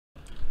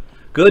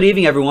Good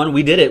evening, everyone.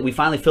 We did it. We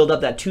finally filled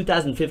up that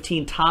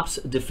 2015 Topps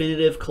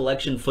Definitive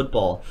Collection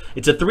football.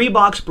 It's a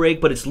 3-box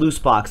break, but it's loose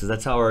boxes.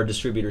 That's how our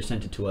distributor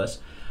sent it to us.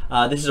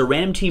 This is a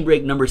random team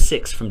break number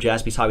 6 from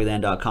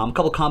JaspysHobbyland.com. A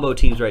couple combo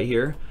teams right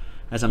here,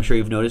 as I'm sure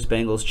you've noticed.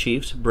 Bengals,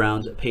 Chiefs,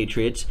 Browns,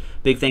 Patriots.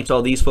 Big thanks to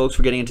all these folks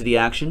for getting into the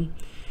action.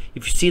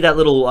 If you see that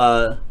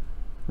little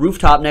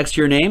rooftop next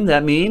to your name,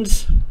 that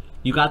means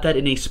you got that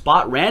in a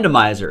spot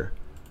randomizer.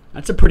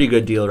 That's a pretty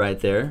good deal right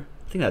there.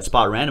 I think that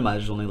spot randomizer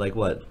is only like,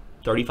 what,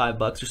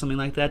 $35 or something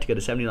like that to get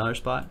a $70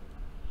 spot?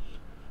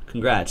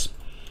 Congrats.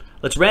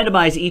 Let's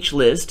randomize each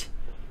list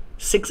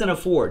 6 and a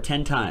 4,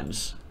 10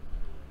 times.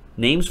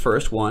 Names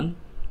first. 1,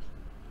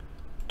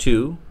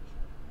 2,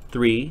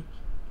 3,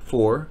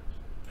 4,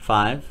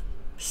 5,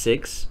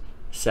 6,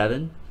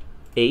 7,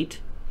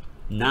 8,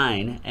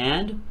 9,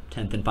 and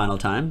 10th and final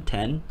time,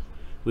 10.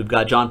 We've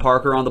got John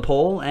Parker on the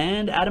pole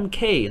and Adam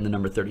K in the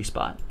number 30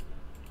 spot.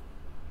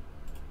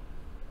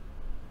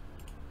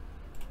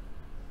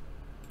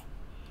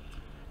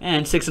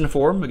 And 6 and a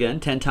 4, again,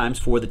 10 times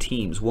for the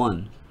teams.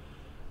 1,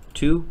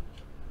 2,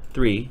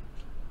 3,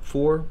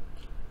 4,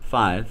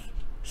 5,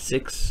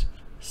 6,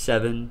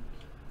 7,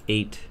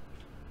 8,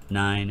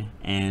 9,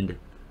 and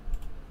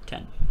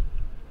 10.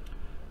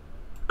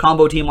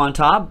 Combo team on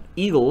top,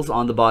 Eagles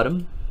on the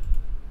bottom.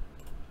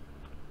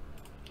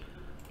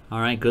 All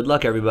right, good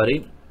luck,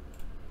 everybody.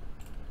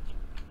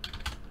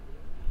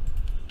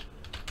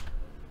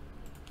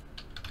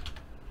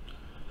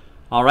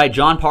 All right,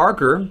 John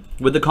Parker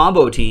with the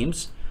combo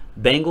teams.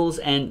 Bengals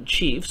and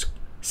Chiefs,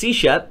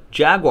 C-Shep,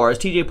 Jaguars,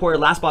 TJ Porter,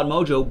 Last Spot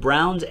Mojo,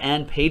 Browns,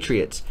 and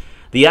Patriots.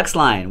 The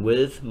X-Line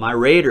with my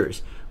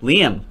Raiders.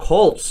 Liam,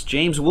 Colts,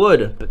 James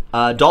Wood,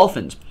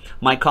 Dolphins.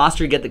 Mike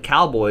Coster, get the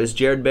Cowboys.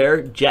 Jared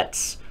Bear,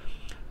 Jets.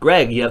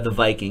 Greg, you have the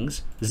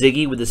Vikings.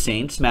 Ziggy with the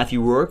Saints.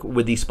 Matthew Rourke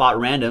with the spot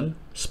random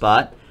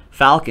spot.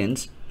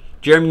 Falcons.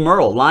 Jeremy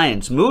Merle,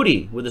 Lions.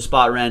 Moody with the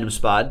spot random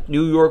spot.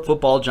 New York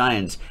Football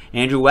Giants.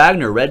 Andrew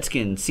Wagner,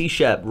 Redskins.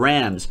 C-Shep,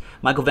 Rams.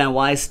 Michael Van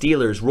Wise,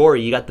 Steelers.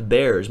 Rory, you got the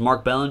Bears.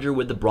 Mark Bellinger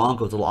with the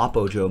Broncos, little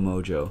Oppo Joe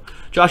Mojo.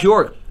 Josh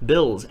York,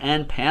 Bills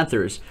and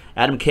Panthers.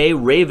 Adam K,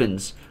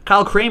 Ravens.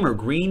 Kyle Kramer,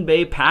 Green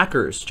Bay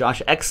Packers.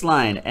 Josh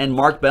X-Line and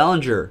Mark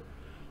Bellinger.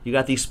 You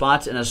got these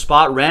spots in a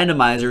spot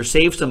randomizer.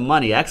 Save some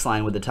money.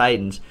 X-Line with the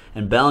Titans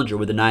and Bellinger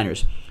with the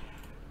Niners.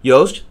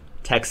 Yost,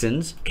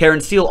 Texans. Karen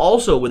Steele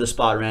also with a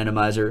spot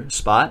randomizer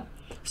spot.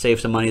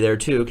 Save some money there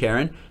too,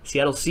 Karen.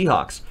 Seattle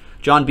Seahawks.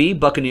 John B,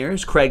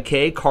 Buccaneers. Craig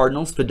K,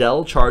 Cardinals.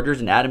 Fidel,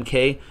 Chargers. And Adam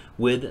K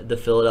with the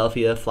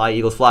Philadelphia Fly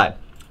Eagles Fly.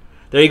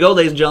 There you go,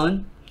 ladies and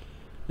gentlemen.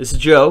 This is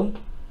Joe.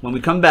 When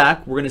we come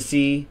back, we're going to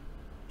see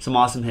some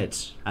awesome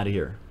hits out of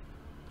here.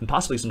 And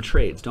possibly some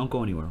trades. Don't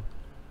go anywhere.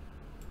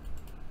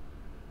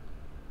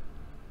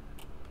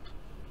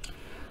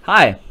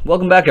 Hi,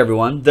 welcome back,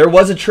 everyone. There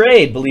was a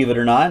trade, believe it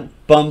or not.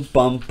 Bum,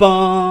 bum,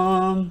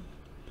 bum.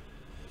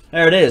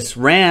 There it is.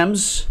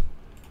 Rams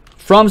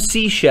from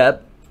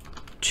C-Shep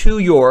to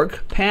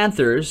York.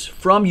 Panthers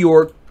from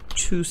York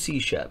to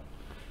C-Shep.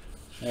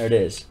 There it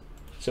is.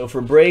 So for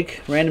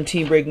break, random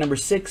team break number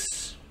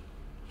 6,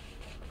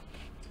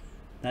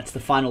 that's the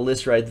final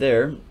list right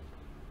there.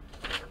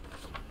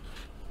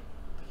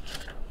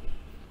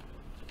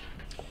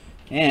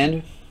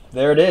 And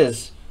there it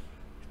is.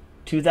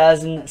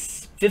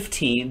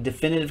 2015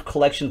 Definitive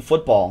Collection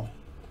Football.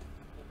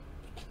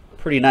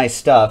 Pretty nice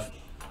stuff.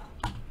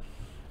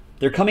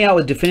 They're coming out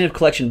with Definitive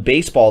Collection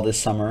Baseball this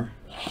summer.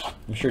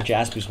 I'm sure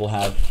Jaspys will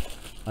have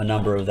a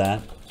number of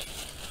that.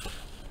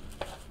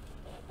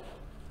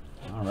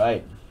 All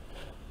right.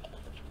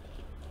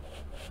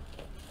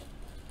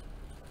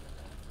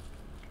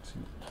 Let's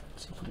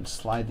see if we can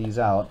slide these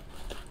out.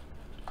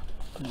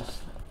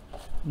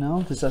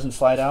 No, this doesn't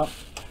slide out.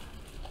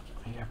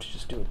 You have to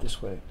just do it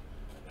this way.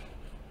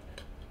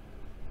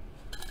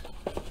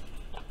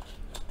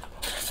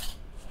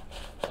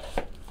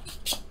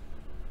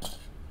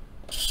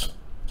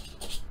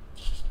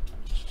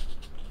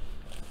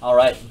 All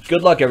right,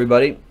 good luck,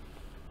 everybody.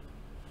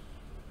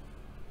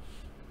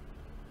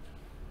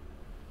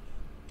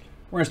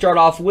 We're going to start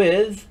off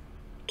with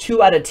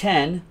 2 out of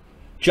 10,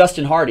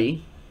 Justin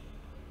Hardy.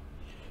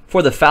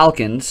 For the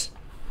Falcons,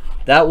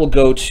 that will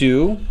go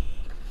to...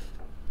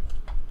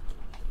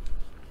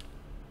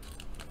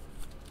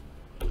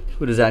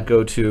 Who does that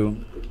go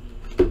to?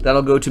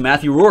 That'll go to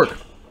Matthew Rourke.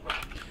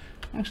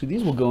 Actually,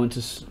 these will go into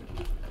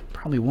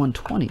probably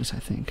 120s, I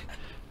think.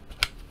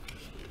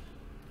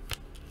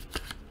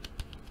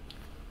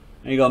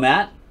 There you go,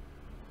 Matt.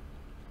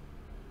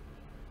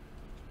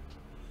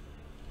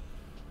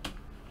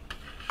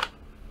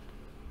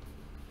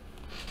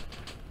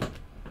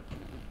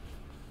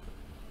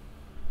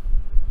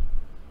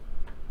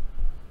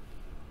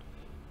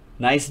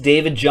 Nice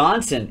David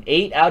Johnson,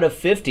 8 out of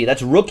 50.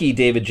 That's rookie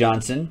David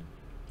Johnson.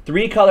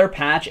 3-color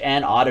patch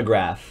and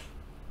autograph.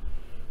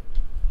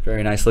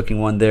 Very nice looking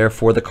one there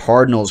for the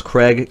Cardinals.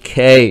 Craig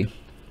K.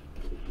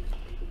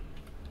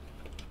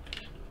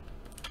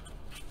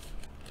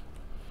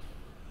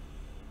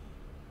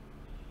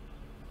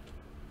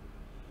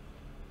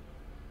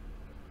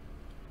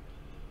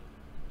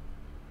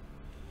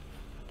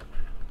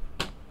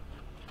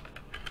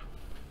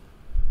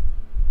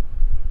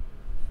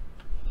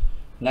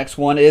 Next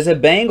one is a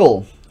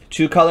Bengal.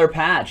 2-color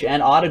patch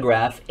and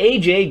autograph.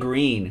 AJ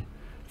Green.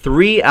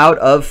 3 out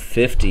of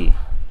 50.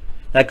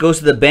 That goes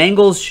to the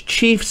Bengals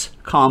Chiefs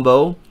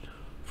combo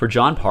for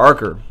John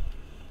Parker.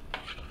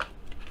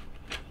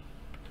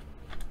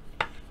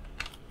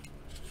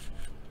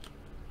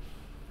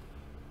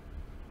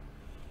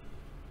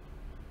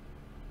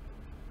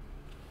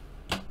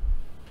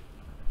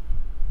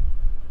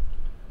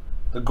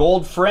 The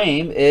gold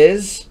frame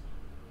is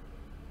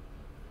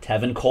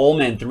Tevin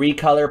Coleman,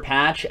 3-color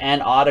patch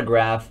and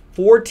autograph,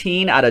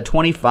 14 out of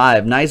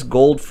 25. Nice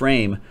gold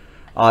frame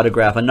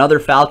autograph. Another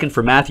Falcon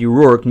for Matthew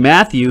Rourke.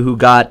 Matthew, who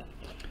got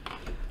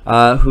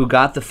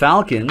the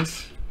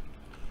Falcons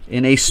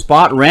in a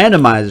spot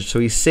randomizer, so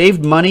he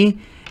saved money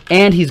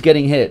and he's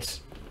getting hits.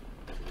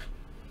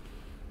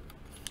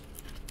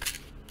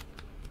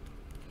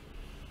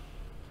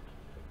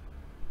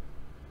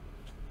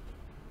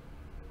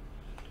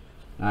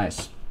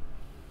 Nice.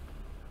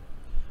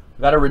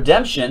 We got a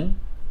redemption.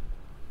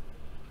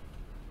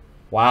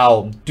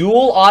 Wow.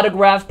 Dual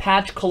autograph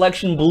patch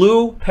collection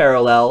blue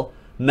parallel.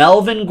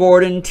 Melvin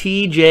Gordon,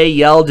 TJ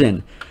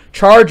Yeldon.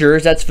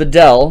 Chargers, that's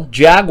Fidel.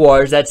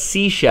 Jaguars, that's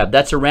C-Shep.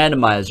 That's a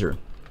randomizer.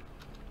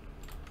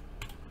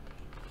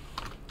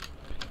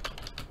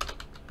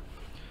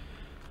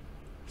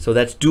 So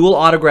that's dual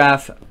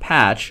autograph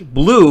patch.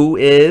 Blue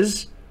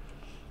is,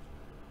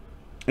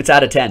 it's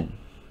out of 10.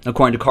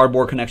 According to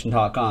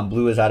cardboardconnection.com,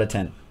 blue is out of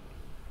 10.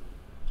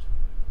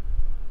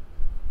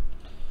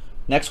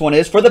 Next one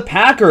is for the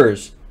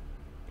Packers.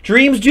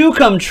 Dreams do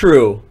come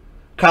true.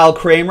 Kyle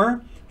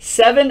Kramer,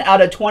 7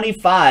 out of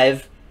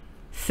 25.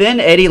 Thin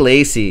Eddie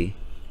Lacy.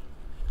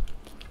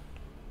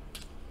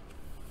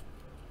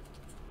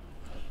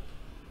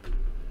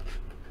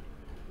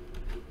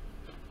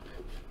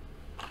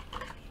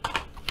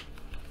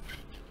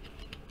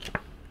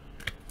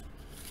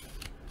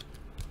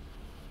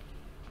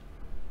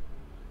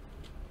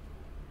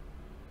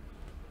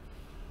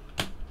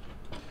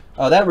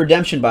 Oh, that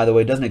redemption, by the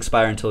way, doesn't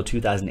expire until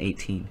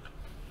 2018.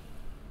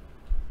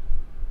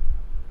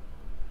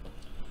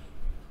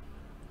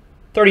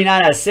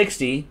 39 out of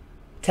 60.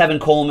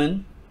 Tevin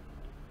Coleman.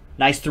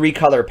 Nice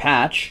 3-color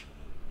patch.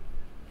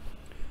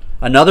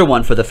 Another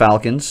one for the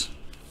Falcons.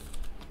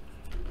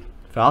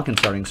 Falcons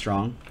starting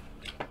strong.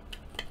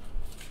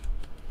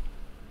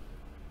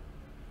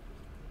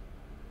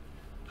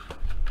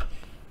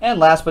 And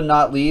last but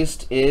not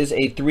least is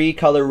a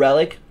 3-color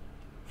relic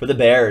for the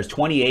Bears.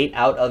 28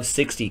 out of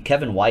 60.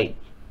 Kevin White.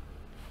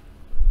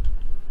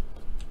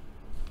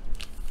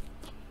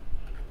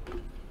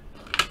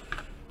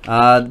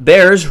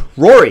 Bears,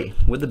 Rory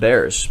with the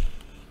Bears.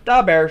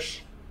 The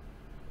Bears.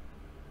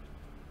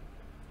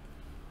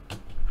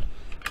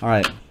 All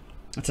right.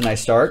 That's a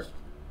nice start.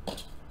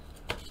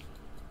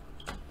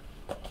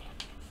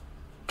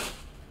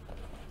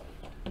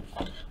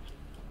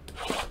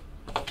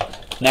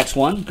 Next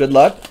one. Good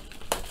luck.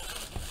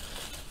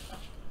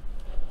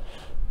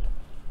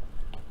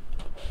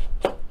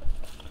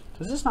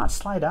 Does this not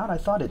slide out? I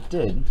thought it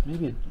did.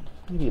 Maybe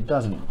it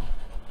doesn't.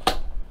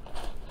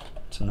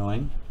 It's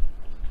annoying.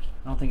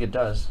 I don't think it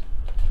does.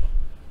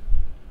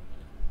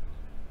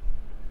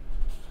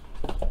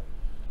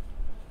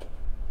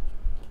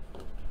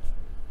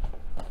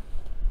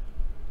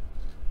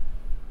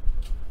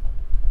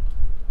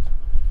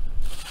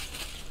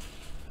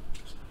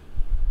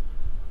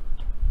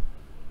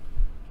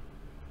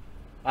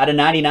 Out of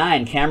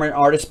 99, Cameron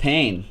Artis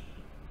Payne.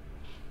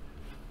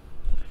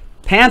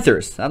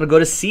 Panthers, that'll go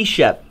to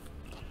C-Shep,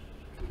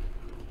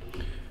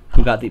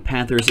 who got the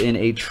Panthers in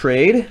a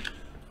trade.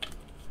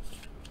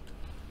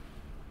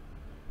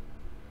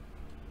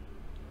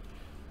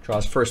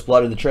 Draws first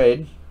blood in the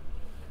trade.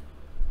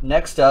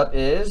 Next up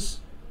is,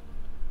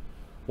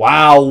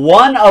 wow,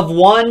 1 of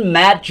 1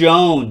 Matt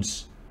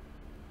Jones.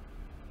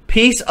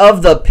 Piece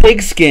of the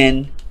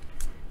pigskin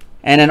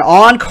and an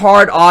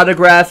on-card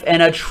autograph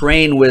and a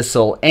train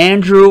whistle.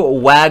 Andrew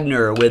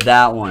Wagner with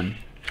that one.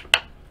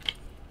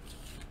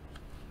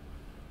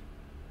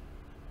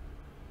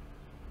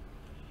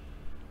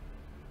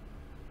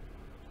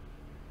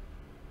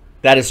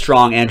 That is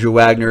strong, Andrew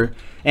Wagner.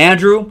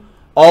 Andrew,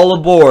 all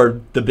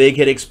aboard the Big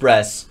Hit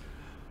Express.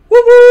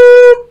 Woo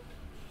woo!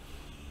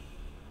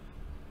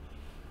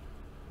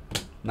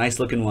 Nice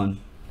looking one.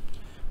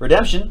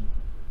 Redemption.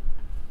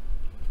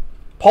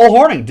 Paul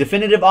Hornung,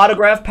 definitive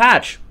autograph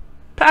patch.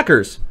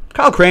 Packers,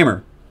 Kyle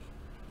Kramer.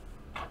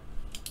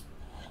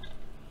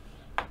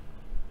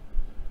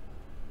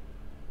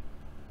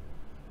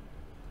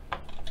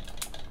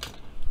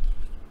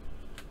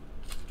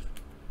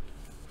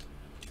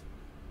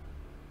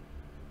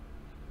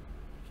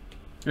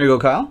 There you go,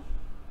 Kyle.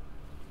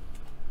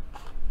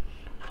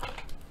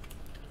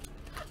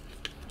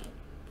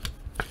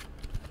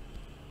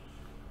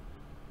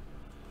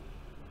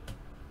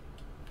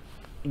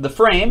 The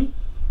frame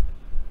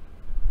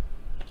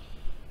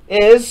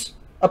is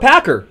a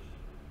Packer.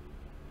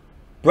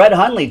 Brett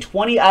Hundley,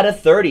 20 out of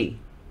 30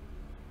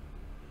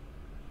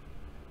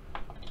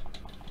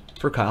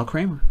 for Kyle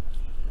Kramer.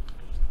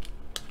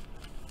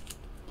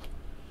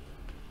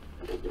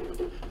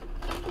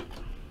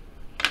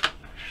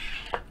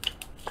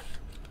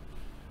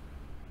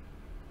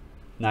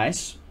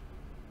 Nice.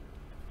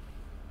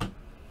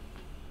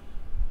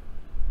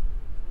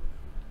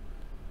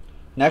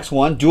 Next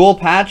one, dual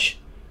patch,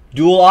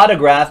 dual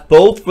autograph,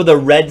 both for the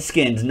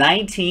Redskins.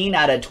 19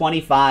 out of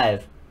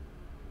 25.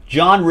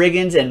 John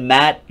Riggins and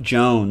Matt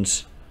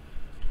Jones.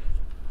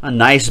 A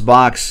nice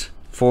box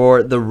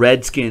for the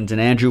Redskins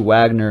and Andrew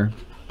Wagner.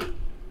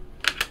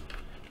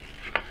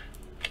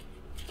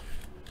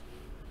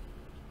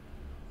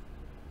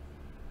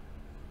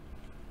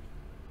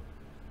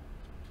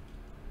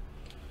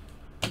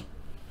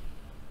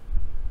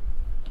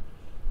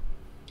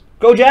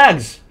 Go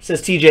Jags, says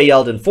TJ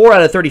Yeldon. 4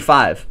 out of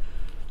 35.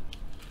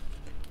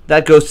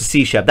 That goes to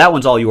C-Shep. That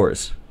one's all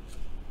yours.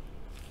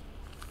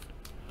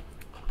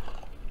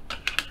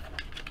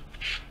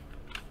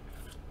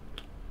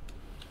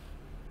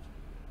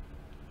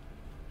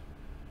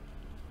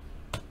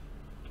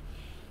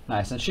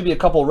 Nice. And should be a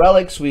couple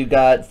relics. We've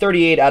got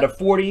 38 out of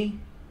 40.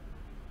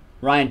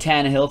 Ryan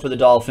Tannehill for the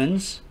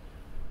Dolphins.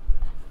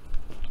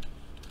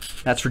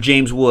 That's for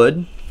James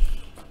Wood.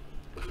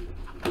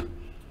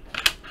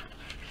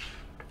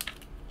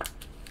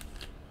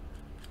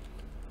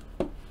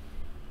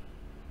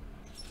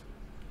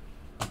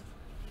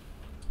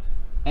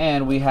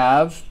 And we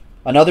have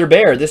another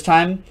Bear, this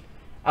time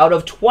out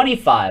of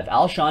 25.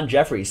 Alshon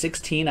Jeffrey,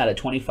 16 out of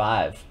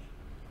 25.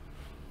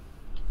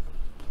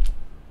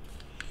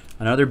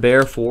 Another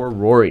Bear for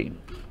Rory.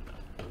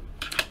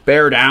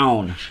 Bear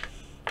down.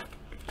 I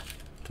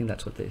think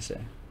that's what they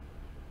say.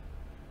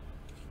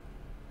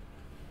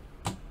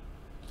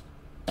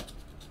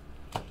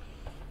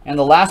 And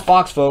the last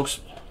box,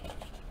 folks.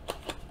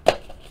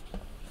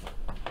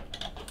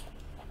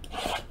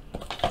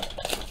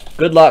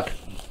 Good luck.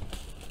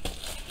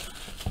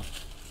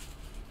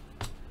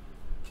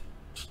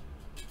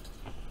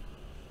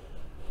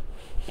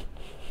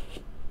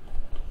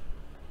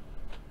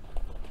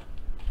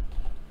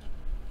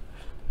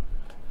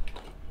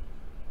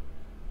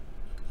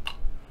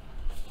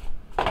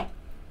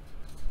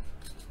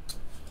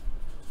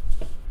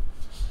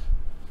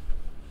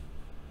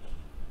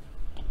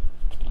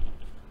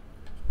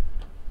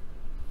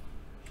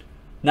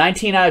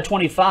 $19 out of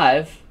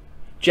 $25,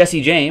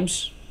 Jesse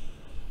James.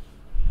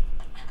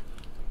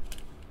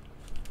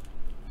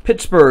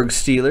 Pittsburgh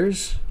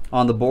Steelers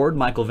on the board,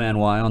 Michael Van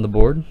Wy on the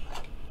board.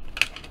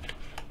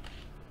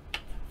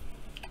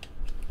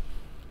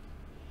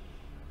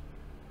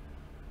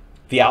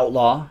 The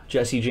Outlaw,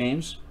 Jesse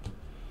James.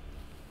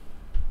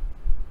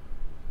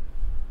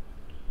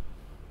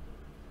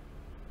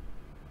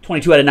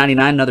 $22 out of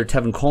 $99, another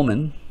Tevin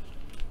Coleman.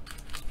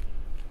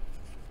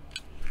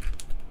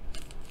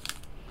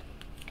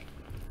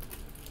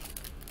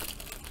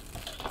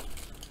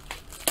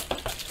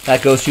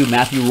 That goes to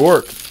Matthew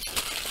Rourke.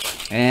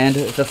 And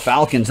the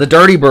Falcons, the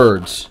Dirty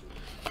Birds,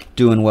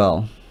 doing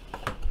well.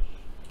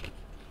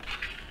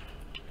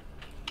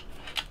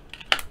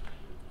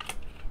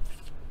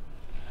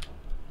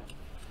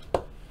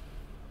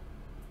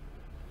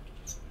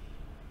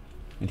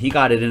 And he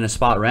got it in a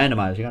spot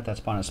randomizer. He got that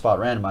spot in a spot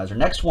randomizer.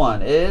 Next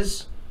one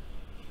is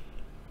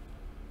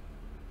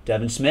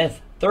Devin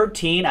Smith.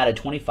 13 out of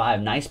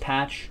 25. Nice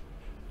patch.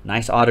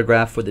 Nice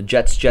autograph for the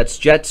Jets.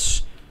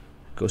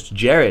 Goes to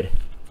Jared.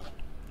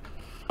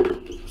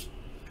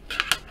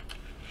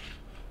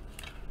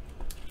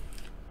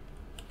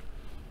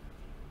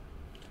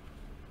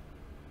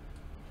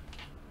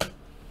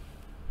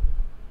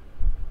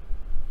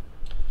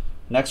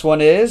 Next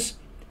one is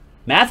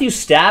Matthew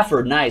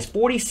Stafford. Nice.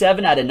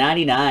 47 out of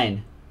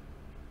 99.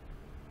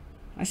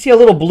 I see a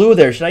little blue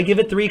there. Should I give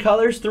it 3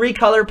 colors?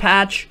 3-color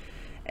patch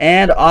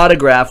and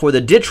autograph for the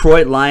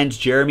Detroit Lions,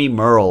 Jeremy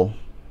Merle.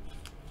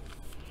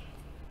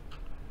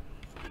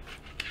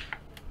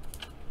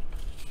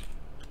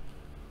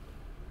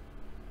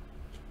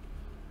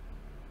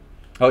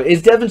 Oh,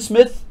 is Devin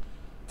Smith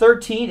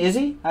 13? Is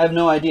he? I have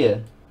no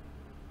idea.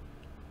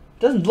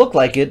 Doesn't look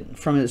like it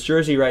from his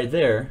jersey right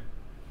there.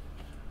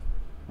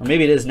 Or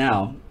maybe it is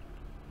now.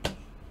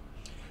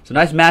 So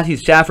nice Matthew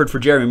Stafford for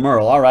Jeremy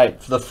Merle. All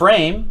right, for the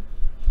frame,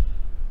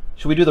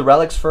 should we do the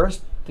relics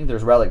first? I think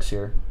there's relics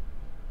here.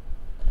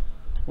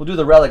 We'll do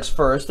the relics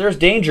first. There's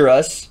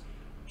Dangerous,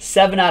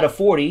 7 out of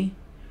 40,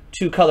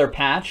 2-color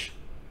patch.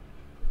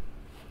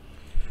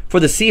 For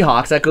the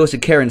Seahawks, that goes to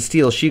Karen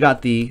Steele. She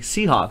got the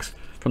Seahawks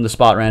from the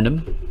spot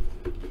random.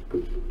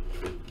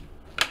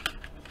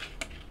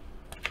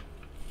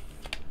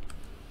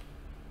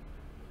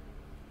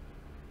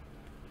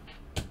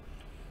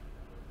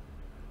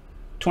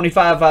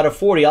 $25 out of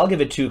 40. I'll give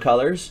it 2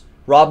 colors.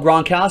 Rob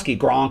Gronkowski.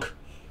 Gronk.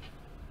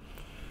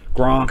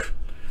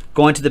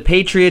 Going to the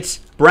Patriots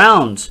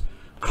Browns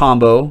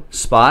combo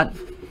spot.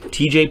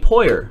 TJ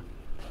Poyer.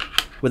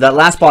 With that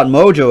last spot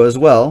mojo as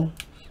well.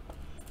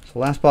 So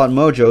last spot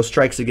mojo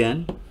strikes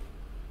again.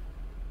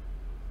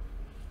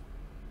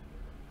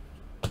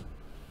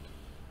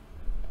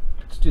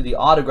 Let's do the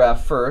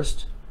autograph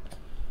first.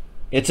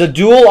 It's a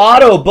dual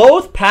auto.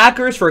 Both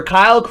Packers for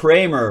Kyle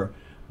Kramer.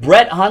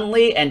 Brett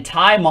Hundley and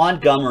Ty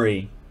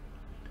Montgomery.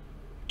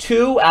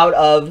 2 out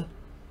of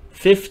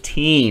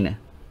 15.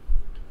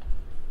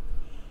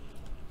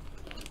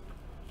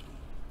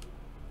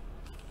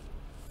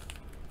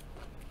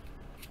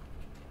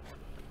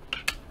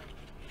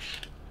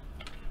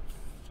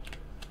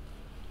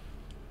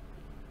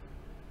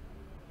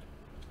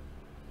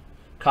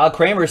 Kyle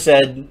Kramer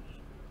said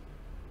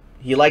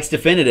he likes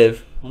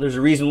definitive. Well, there's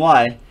a reason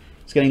why.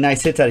 He's getting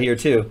nice hits out here,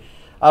 too.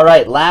 All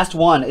right, last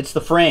one. It's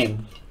the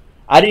frame.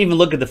 I didn't even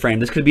look at the frame.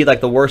 This could be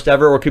like the worst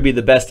ever or it could be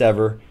the best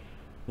ever.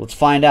 Let's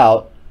find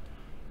out.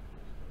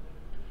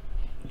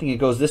 I think it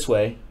goes this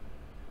way.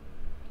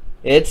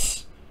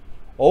 It's,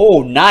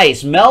 oh,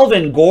 nice.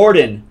 Melvin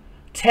Gordon.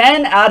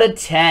 10 out of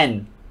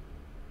 10.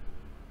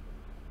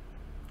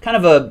 Kind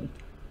of a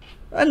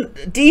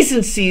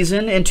decent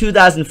season in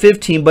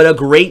 2015, but a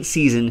great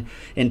season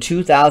in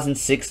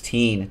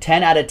 2016.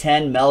 10 out of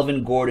 10,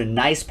 Melvin Gordon.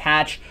 Nice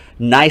patch,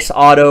 nice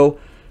auto.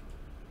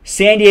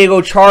 San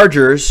Diego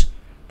Chargers,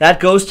 that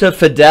goes to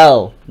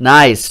Fidel.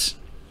 Nice.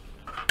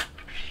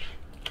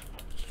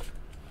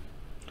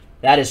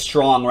 That is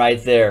strong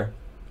right there.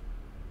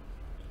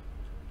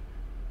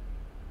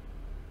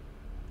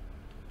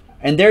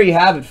 And there you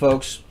have it,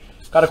 folks.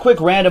 Got a quick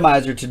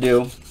randomizer to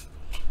do.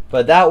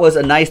 But that was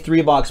a nice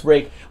 3-box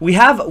break. We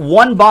have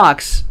 1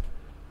 box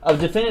of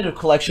definitive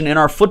collection in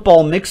our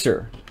football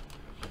mixer.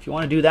 If you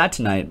want to do that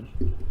tonight,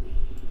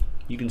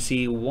 you can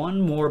see 1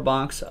 more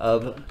box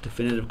of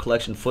definitive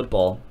collection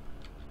football.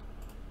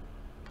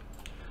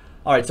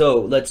 All right,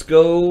 so let's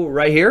go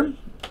right here.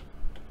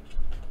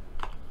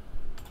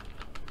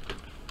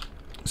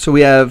 So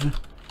we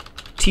have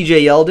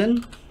TJ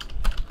Yeldon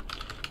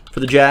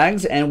for the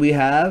Jags, and we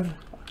have,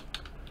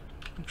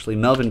 actually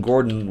Melvin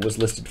Gordon was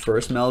listed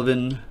first.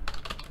 Melvin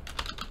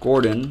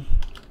Gordon,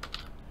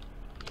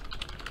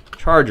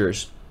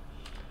 Chargers.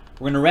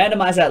 We're going to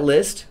randomize that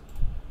list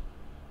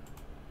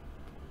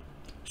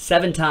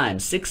 7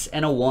 times, 6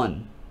 and a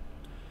 1.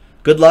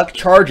 Good luck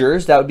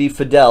Chargers, that would be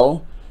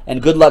Fidel,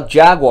 and good luck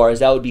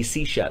Jaguars, that would be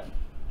C-Shep.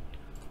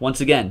 Once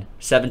again,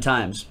 7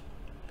 times.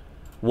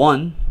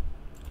 1,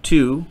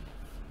 2,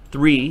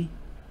 3,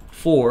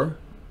 4,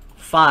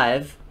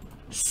 5,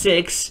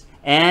 6,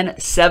 and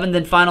 7th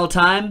and final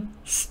time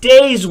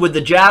stays with the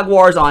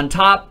Jaguars on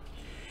top.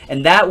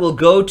 And that will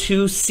go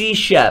to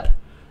C-Shep.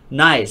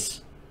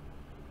 Nice.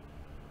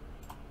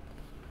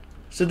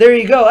 So there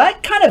you go.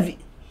 That kind of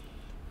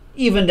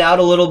evened out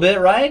a little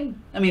bit, right?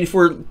 I mean, if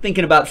we're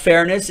thinking about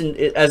fairness and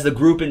as the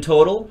group in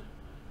total,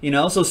 you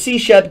know. So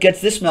C-Shep gets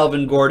this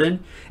Melvin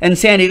Gordon, and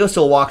San Diego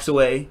still walks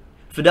away.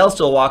 Fidel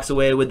still walks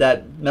away with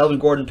that Melvin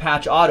Gordon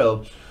patch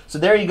auto. So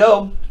there you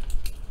go.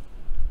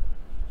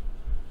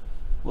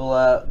 We'll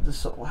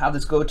have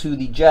this go to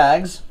the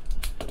Jags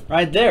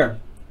right there.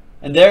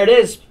 And there it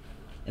is.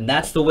 And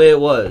that's the way it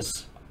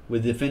was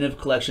with Definitive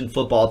Collection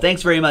Football.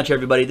 Thanks very much,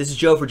 everybody. This is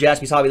Joe for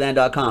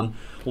JaspysHobbyland.com.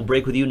 We'll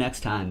break with you next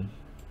time.